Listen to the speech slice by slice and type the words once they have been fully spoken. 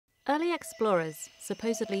Early explorers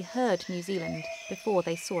supposedly heard New Zealand before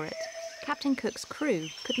they saw it. Captain Cook's crew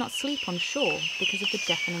could not sleep on shore because of the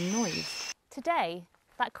deafening noise. Today,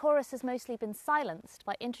 that chorus has mostly been silenced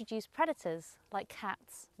by introduced predators like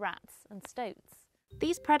cats, rats and stoats.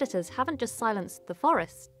 These predators haven't just silenced the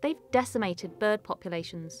forests, they've decimated bird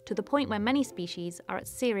populations to the point where many species are at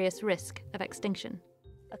serious risk of extinction.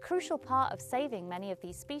 A crucial part of saving many of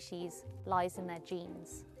these species lies in their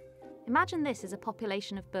genes. Imagine this is a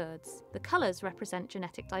population of birds. The colours represent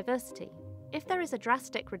genetic diversity. If there is a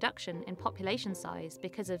drastic reduction in population size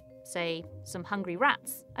because of, say, some hungry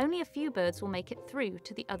rats, only a few birds will make it through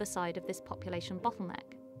to the other side of this population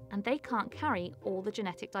bottleneck, and they can't carry all the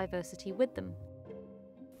genetic diversity with them.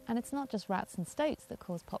 And it's not just rats and stoats that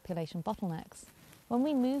cause population bottlenecks. When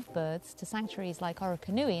we move birds to sanctuaries like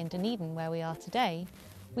Orokonui and Dunedin, where we are today,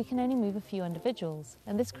 we can only move a few individuals,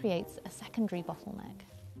 and this creates a secondary bottleneck.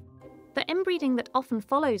 The inbreeding that often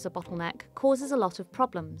follows a bottleneck causes a lot of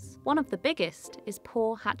problems. One of the biggest is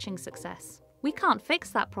poor hatching success. We can't fix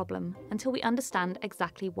that problem until we understand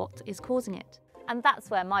exactly what is causing it. And that's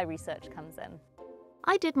where my research comes in.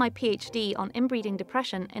 I did my PhD on inbreeding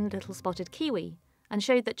depression in little spotted kiwi and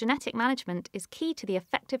showed that genetic management is key to the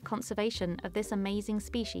effective conservation of this amazing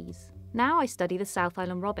species. Now I study the South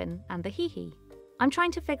Island robin and the hihi. I'm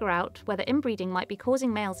trying to figure out whether inbreeding might be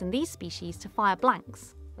causing males in these species to fire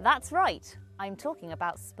blanks. That's right, I'm talking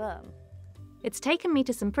about sperm. It's taken me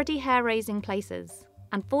to some pretty hair-raising places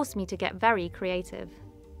and forced me to get very creative.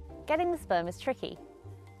 Getting the sperm is tricky.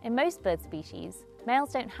 In most bird species,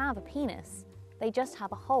 males don't have a penis, they just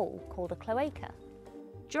have a hole called a cloaca.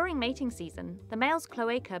 During mating season, the male's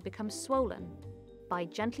cloaca becomes swollen. By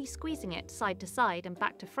gently squeezing it side to side and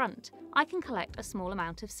back to front, I can collect a small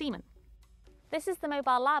amount of semen. This is the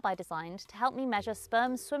mobile lab I designed to help me measure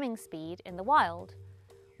sperm swimming speed in the wild.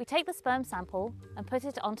 We take the sperm sample and put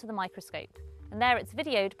it onto the microscope, and there it's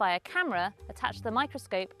videoed by a camera attached to the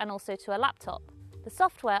microscope and also to a laptop. The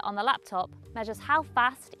software on the laptop measures how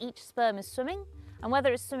fast each sperm is swimming and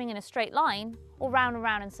whether it's swimming in a straight line or round and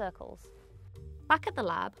round in circles. Back at the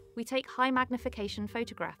lab, we take high magnification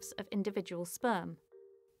photographs of individual sperm.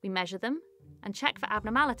 We measure them and check for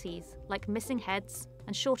abnormalities like missing heads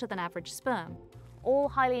and shorter than average sperm. All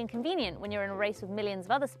highly inconvenient when you're in a race with millions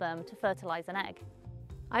of other sperm to fertilise an egg.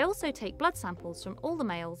 I also take blood samples from all the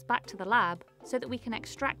males back to the lab so that we can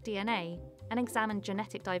extract DNA and examine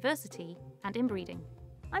genetic diversity and inbreeding.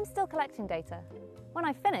 I'm still collecting data. When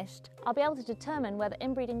I've finished, I'll be able to determine whether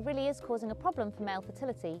inbreeding really is causing a problem for male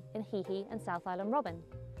fertility in hihi and South Island robin.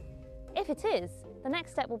 If it is, the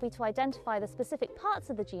next step will be to identify the specific parts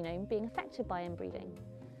of the genome being affected by inbreeding.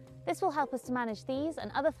 This will help us to manage these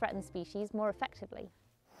and other threatened species more effectively.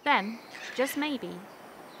 Then, just maybe,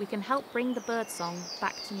 we can help bring the birdsong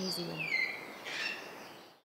back to New Zealand.